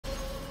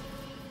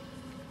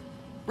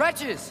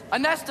Wretches! A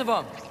nest of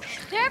them!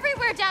 They're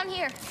everywhere down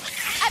here.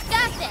 I've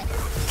got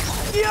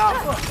this.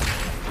 Yeah!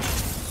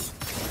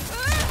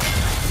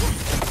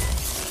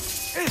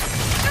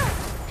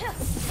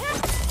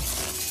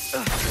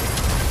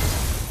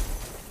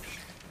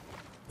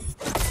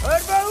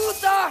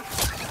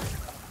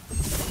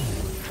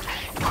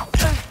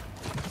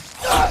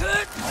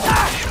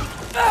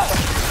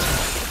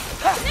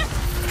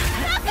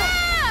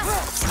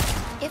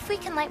 If we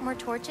can light more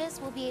torches,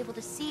 we'll be able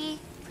to see,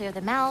 clear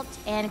them out,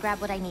 and grab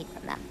what I need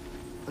from them.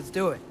 Let's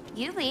do it.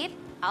 You lead,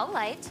 I'll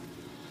light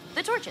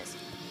the torches.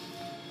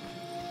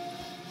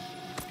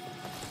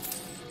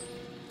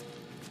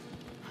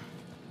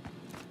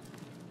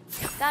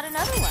 Got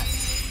another one.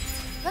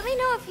 Let me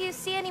know if you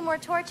see any more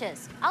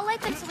torches. I'll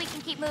light them so we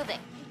can keep moving.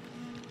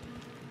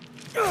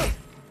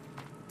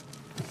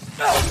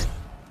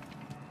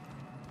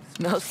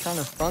 Smells kind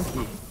of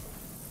funky.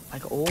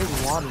 Like old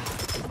water.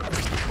 Keep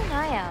an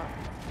eye out.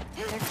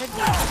 There could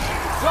be...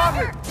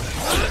 Robert!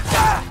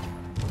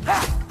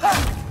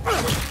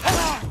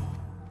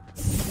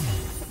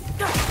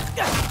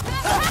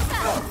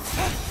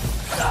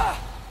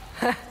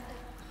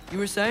 You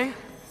were saying?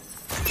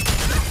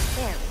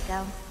 There we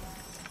go.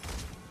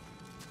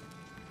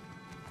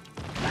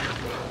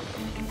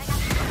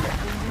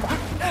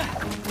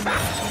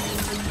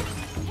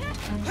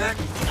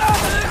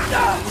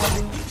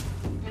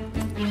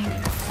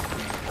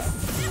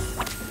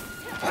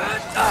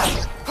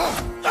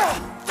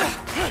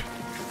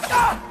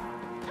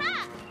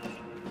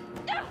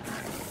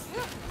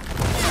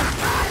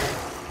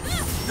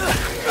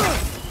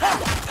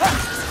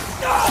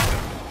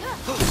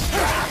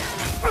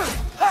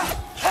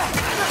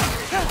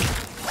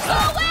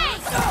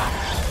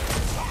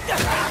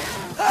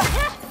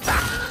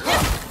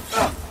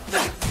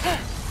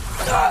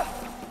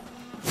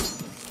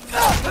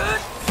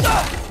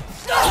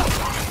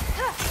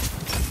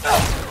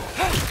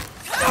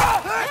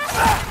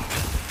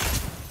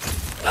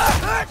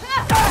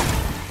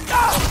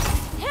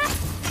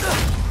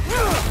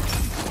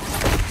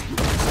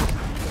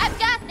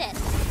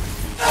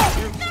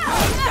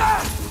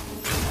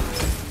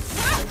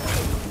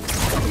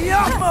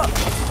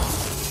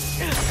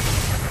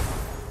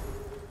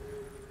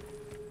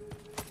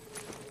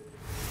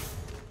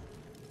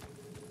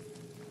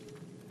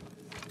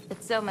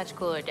 It's so much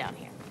cooler down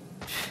here.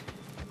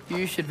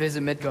 You should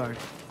visit Midgard.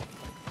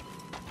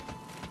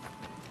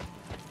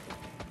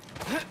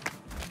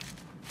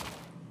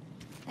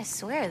 I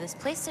swear, this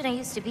place didn't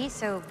used to be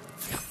so...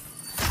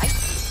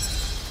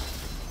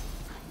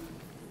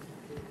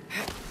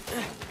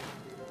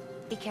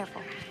 Be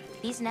careful.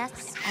 These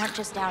nests aren't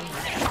just down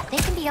here. They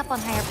can be up on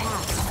higher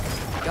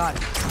paths. Got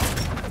it.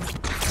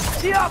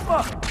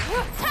 Tiapa!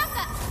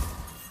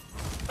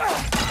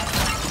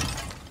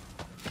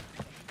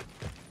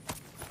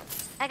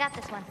 I got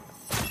this one.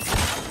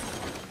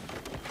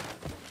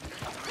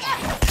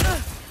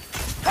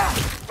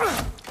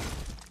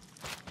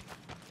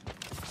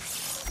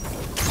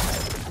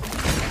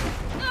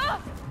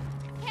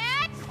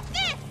 Catch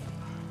this!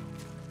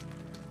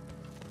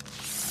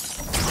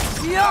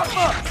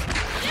 Tiapa!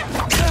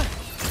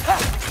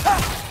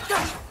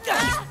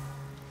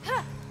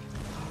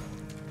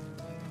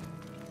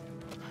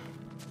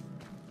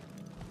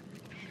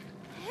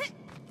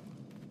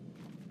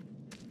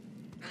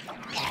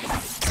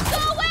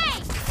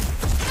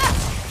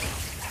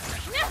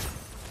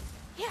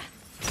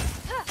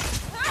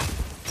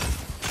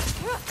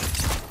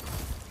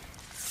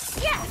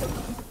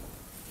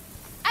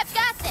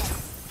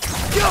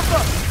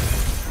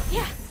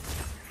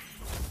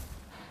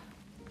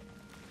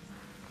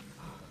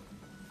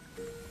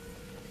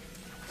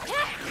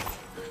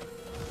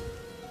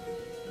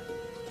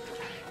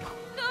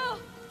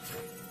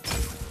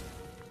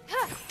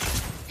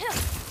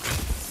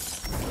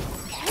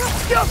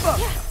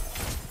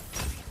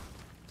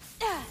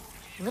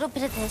 A little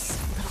bit of this,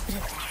 a little bit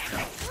of that.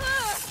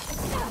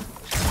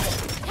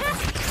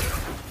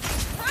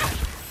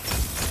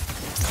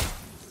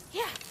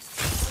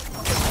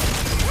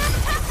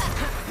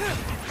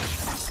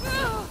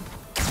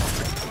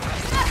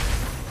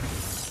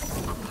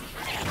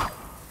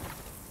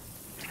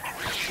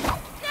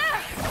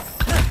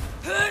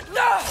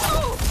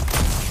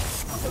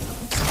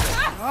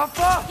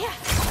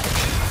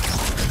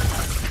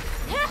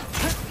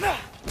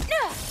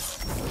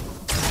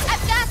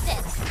 I've got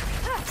this!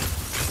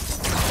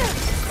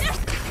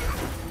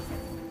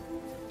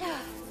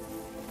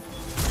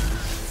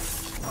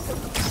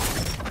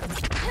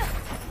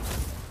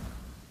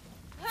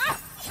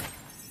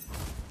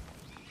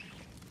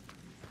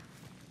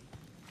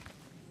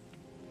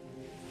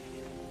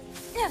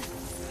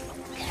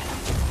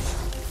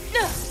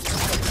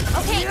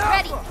 Okay,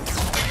 ready.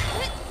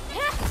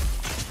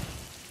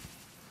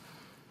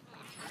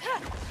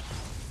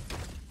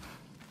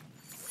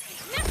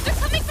 They're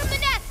coming from the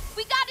nest.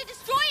 We gotta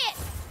destroy it.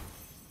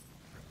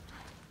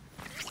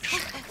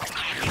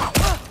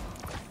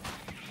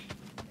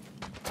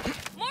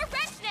 More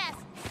wretch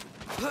nests.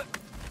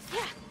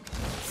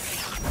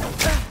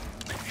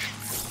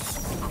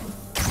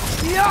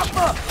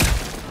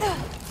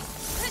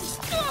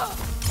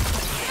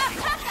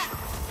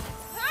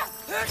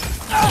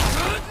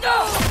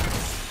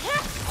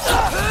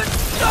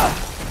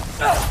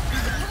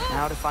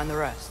 Now to find the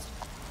rest.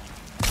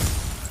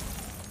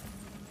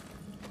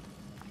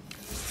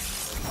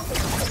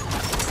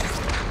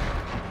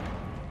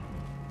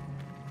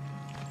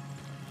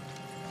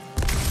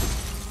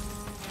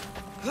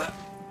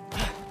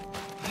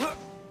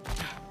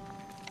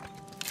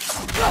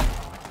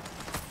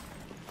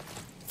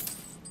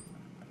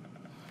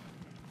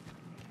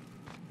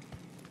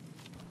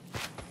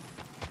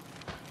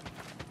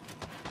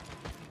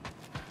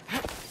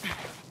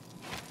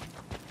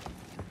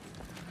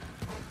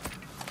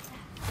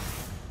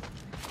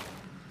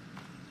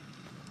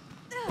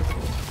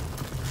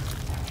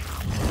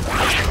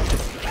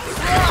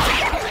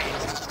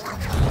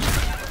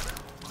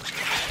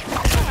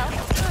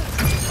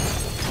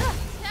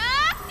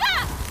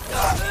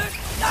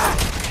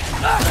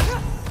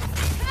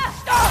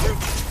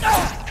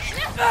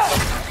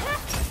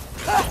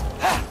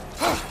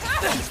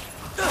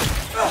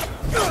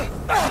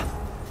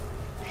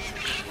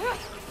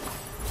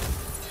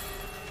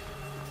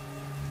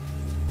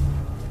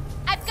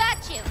 I've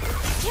got you.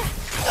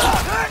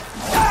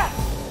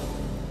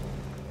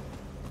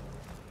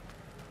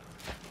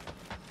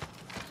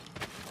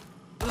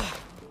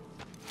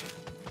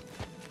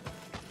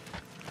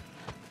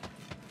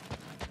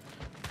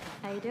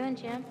 How you doing,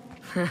 champ?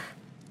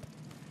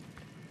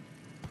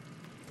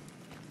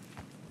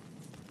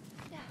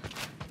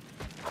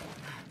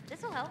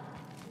 This'll help.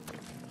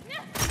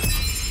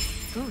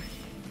 Ooh.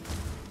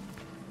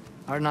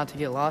 Hard not to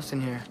get lost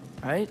in here,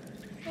 right?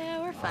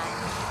 Yeah, we're fine.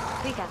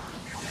 We got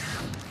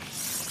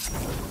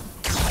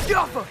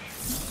Jaffa!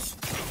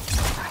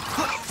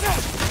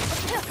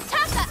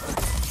 Taka!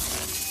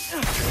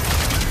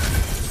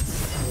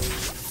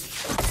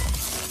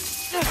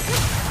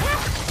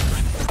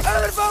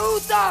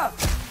 Elbahuta!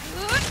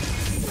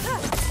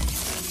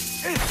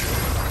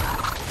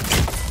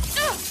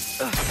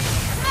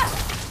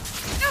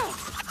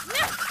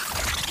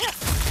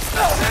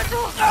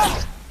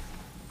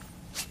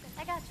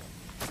 I got you.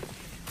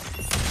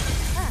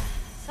 Ah,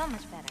 so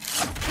much better.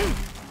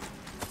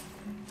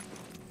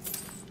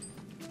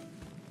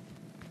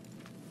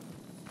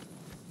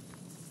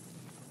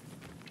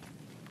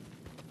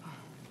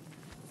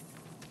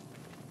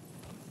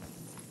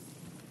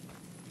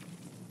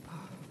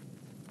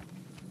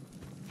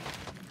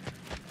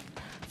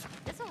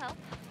 This'll help.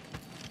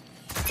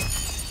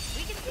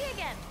 We can see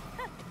again.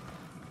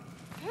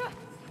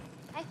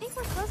 I think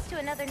we're close to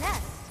another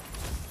nest.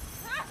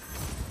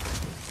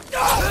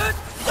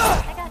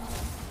 I got you.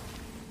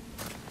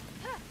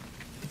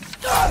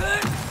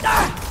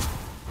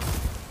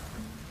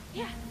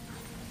 Yeah.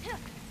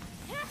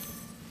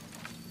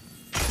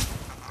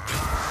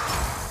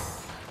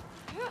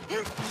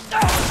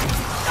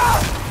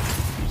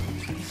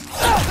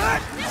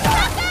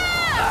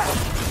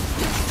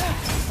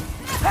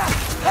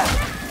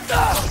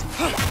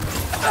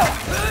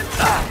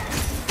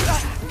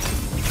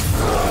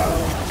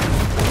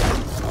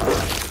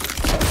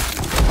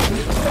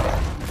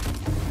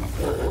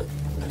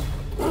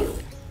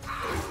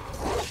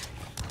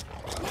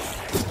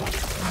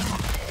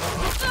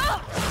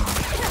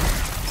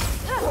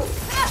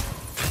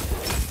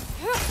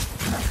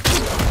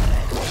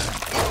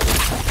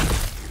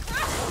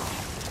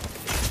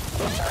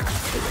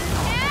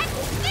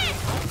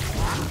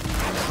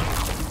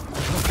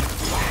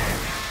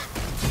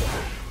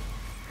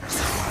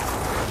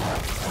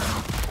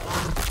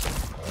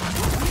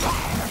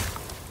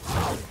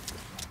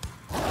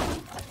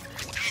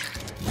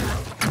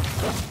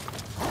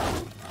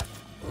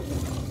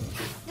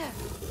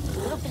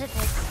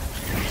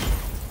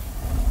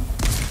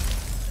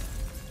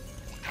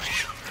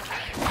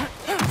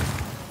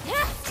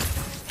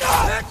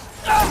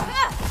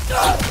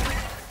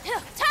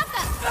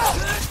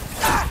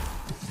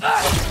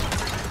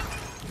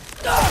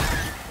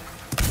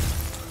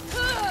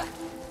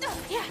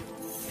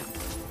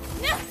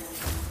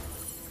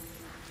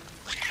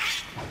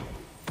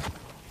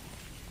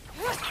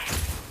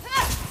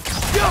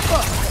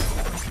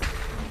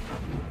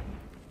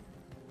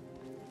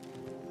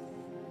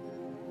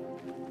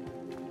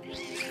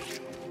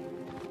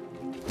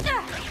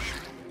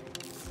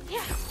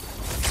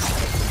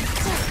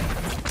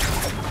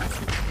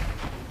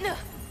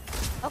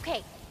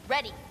 Okay,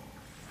 ready.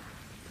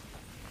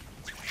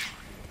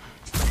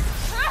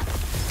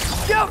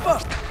 Jumper!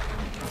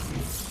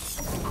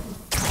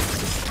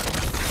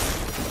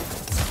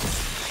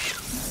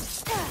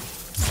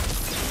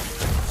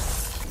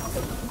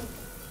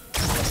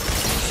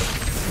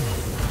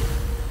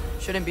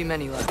 Shouldn't be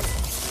many left.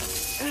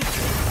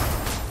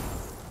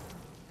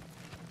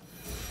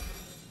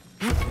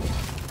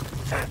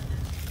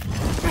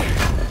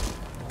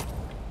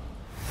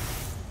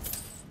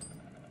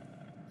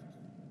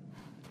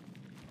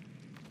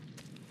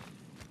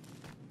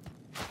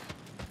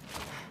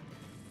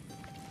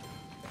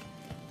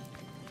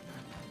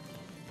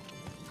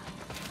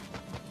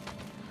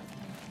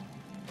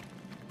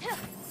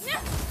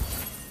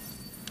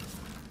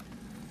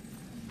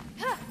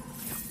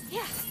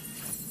 Yeah.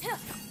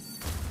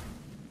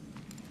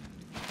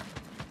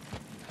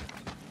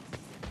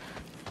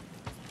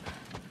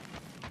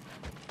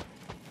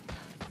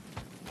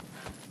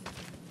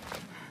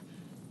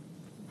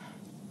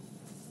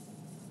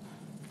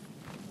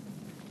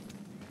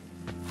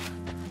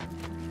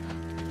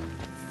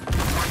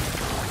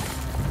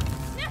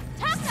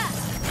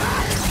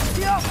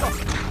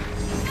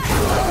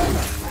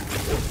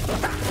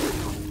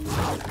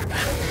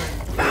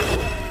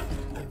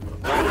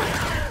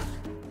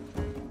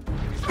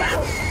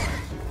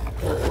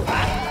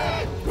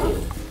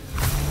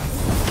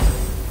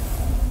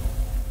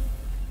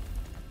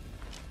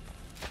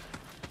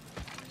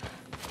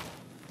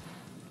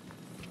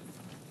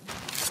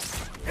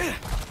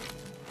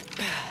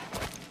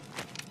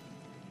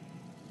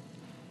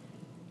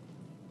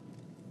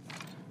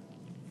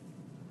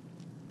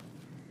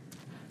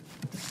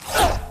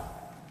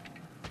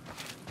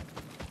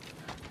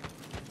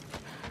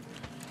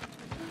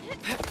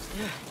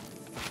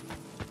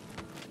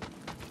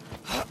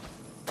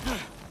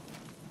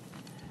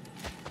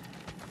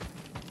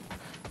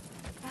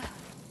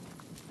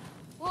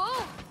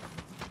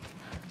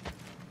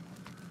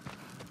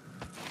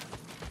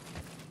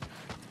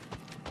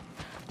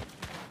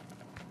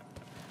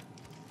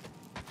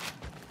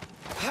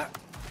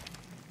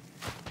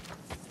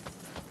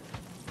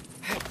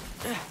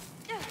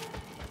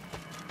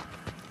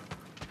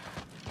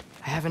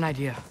 have an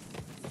idea.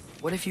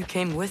 What if you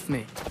came with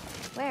me?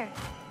 Where?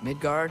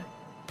 Midgard?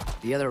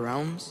 The other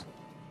realms?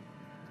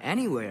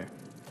 Anywhere.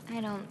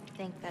 I don't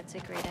think that's a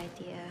great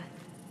idea.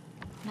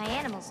 My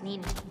animals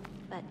need me,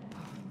 but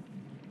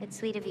it's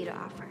sweet of you to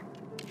offer.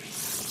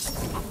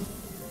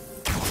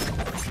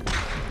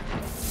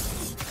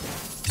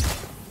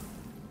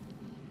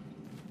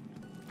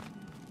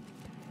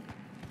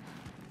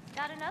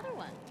 Got another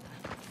one.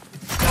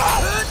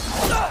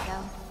 There you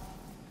go.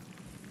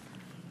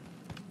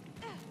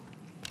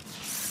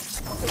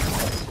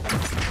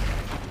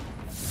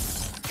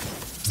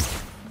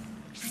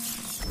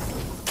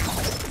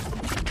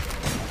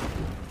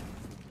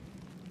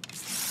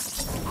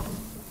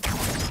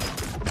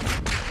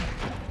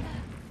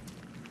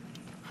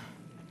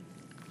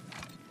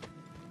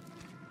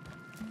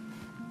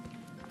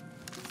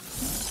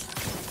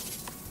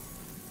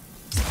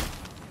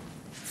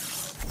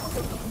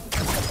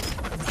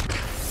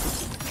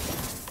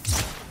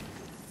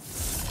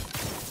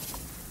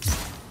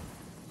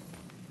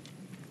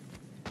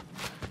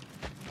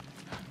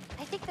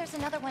 There's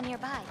another one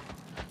nearby.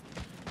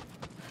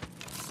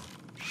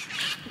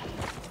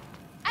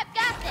 I've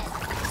got this!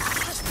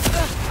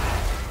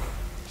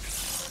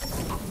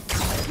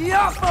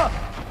 Yappa!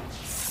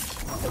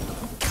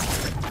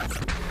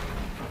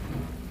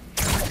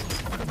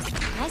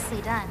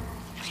 Nicely done.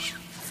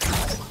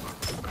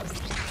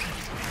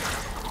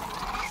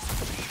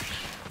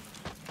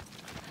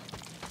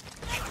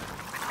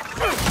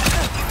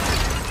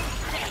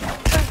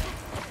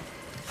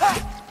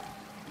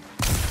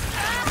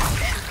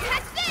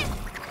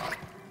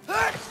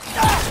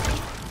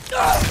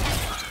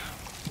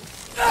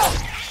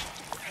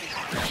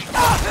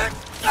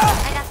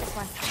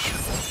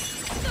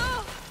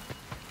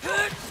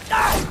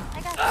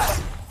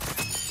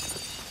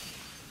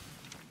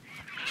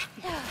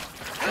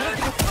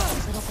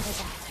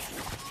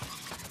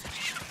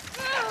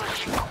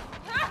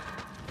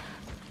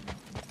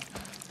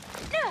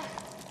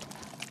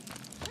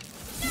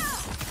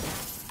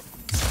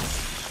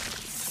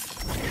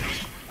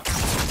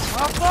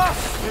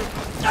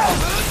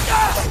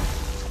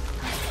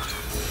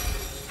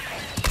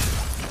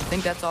 I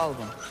think that's all of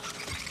them.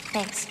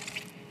 Thanks.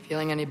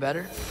 Feeling any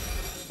better?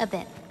 A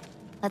bit.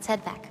 Let's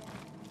head back.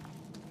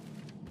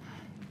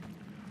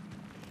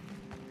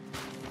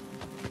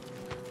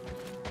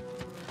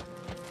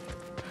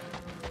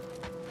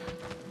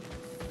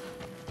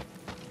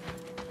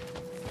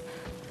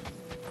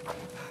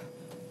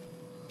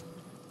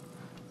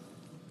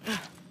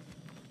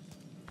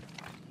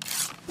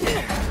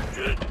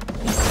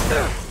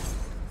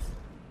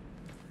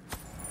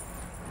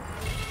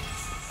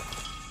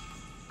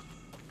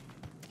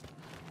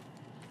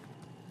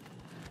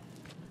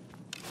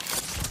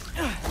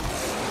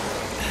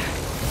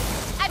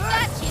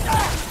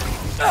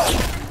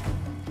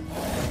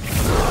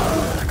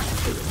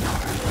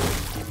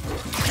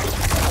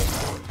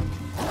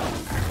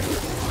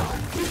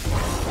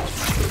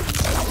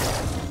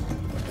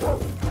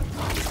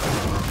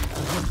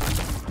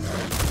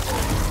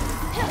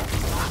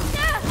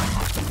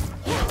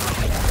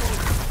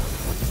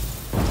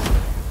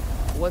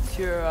 What's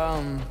your,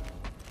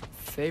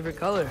 favorite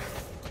color? Am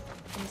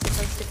I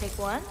supposed to pick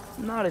one?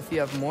 Not if you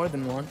have more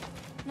than one.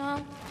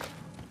 No.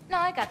 No,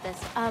 I got this.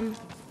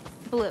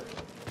 Blue.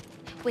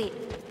 Wait,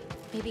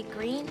 maybe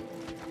green?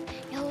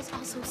 Yellow's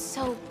also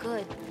so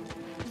good.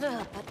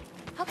 Ugh, but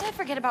how can I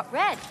forget about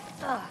red?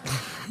 Ugh.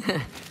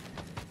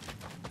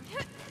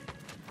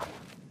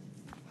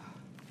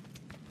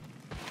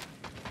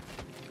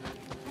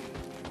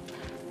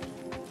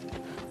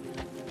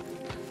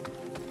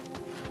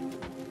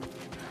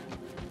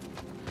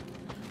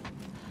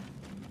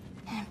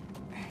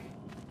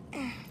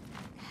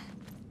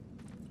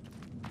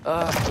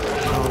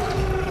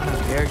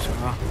 Eric's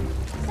wrong.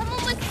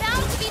 Someone was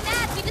bound to be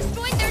mad. We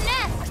destroyed their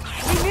nest.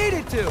 We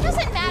needed to! It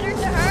doesn't matter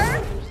to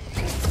her.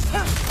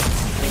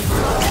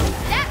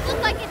 That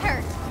looked like it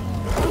hurt.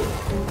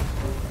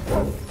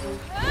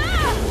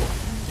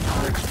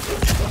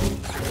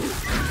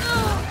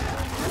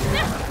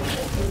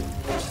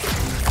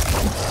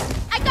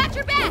 I got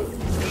your back.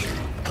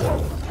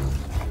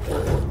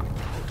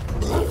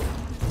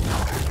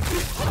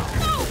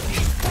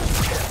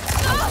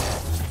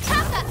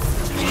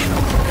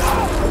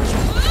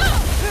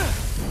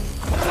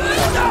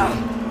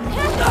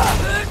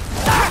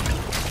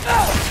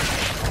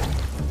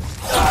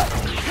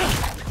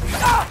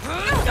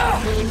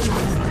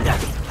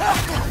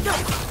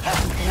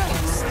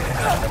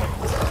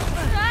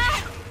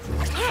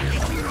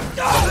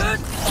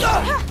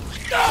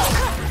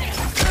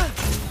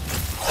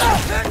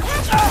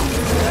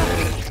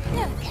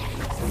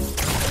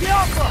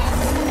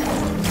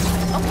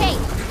 Okay,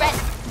 ready.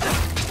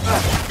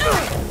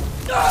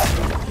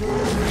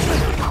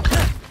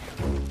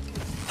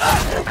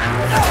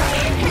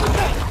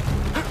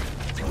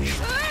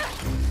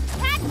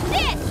 That's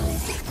it!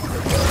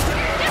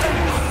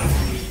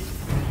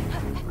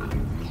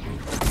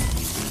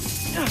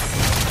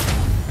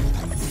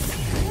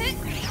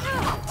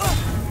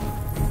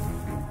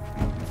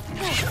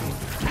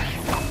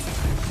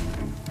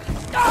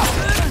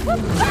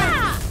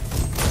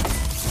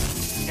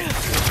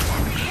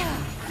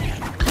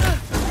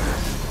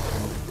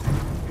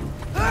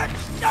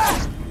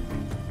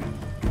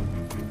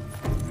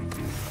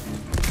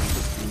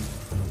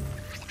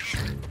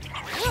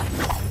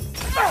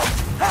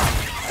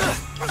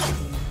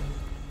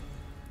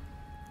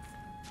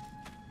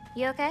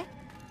 You okay?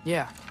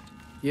 Yeah.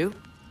 You?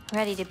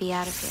 Ready to be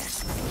out of here.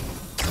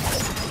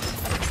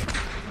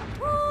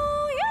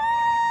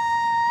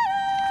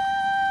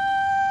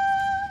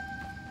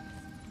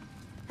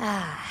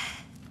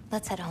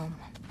 Let's head home.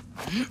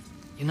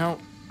 You know,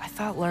 I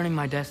thought learning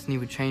my destiny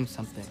would change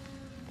something,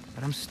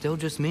 but I'm still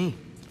just me.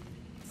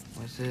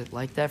 Was it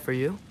like that for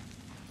you?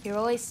 You're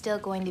always still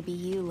going to be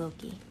you,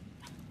 Loki.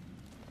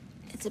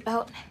 It's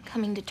about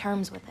coming to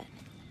terms with it.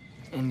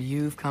 And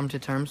you've come to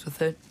terms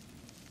with it?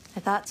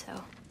 I thought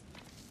so.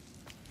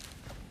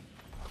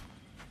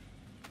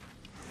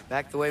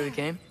 Back the way we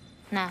came?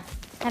 Nah,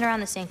 head around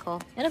the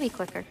sinkhole. It'll be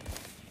quicker.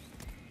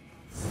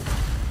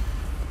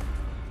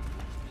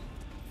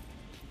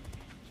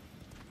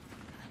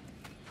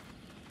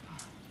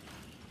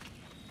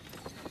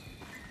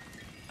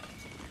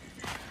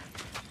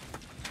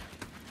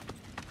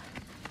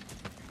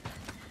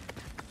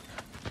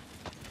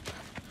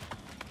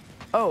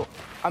 Oh,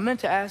 I meant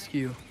to ask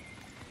you.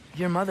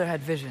 Your mother had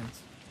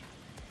visions.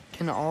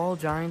 Can all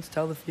giants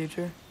tell the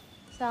future?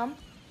 Some.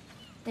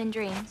 In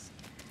dreams.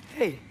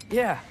 Hey,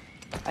 yeah.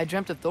 I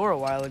dreamt of Thor a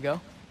while ago.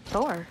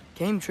 Thor?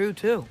 Came true,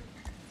 too.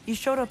 He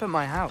showed up at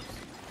my house.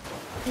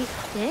 He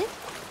did?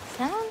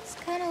 Sounds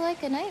kind of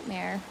like a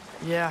nightmare.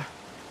 Yeah,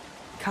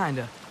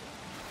 kinda.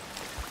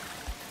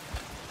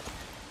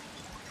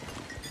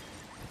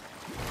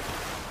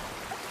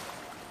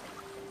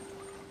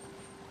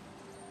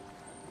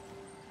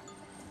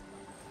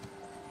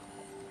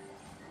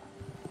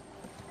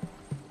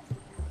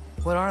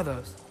 What are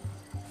those?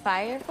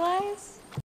 Fireflies?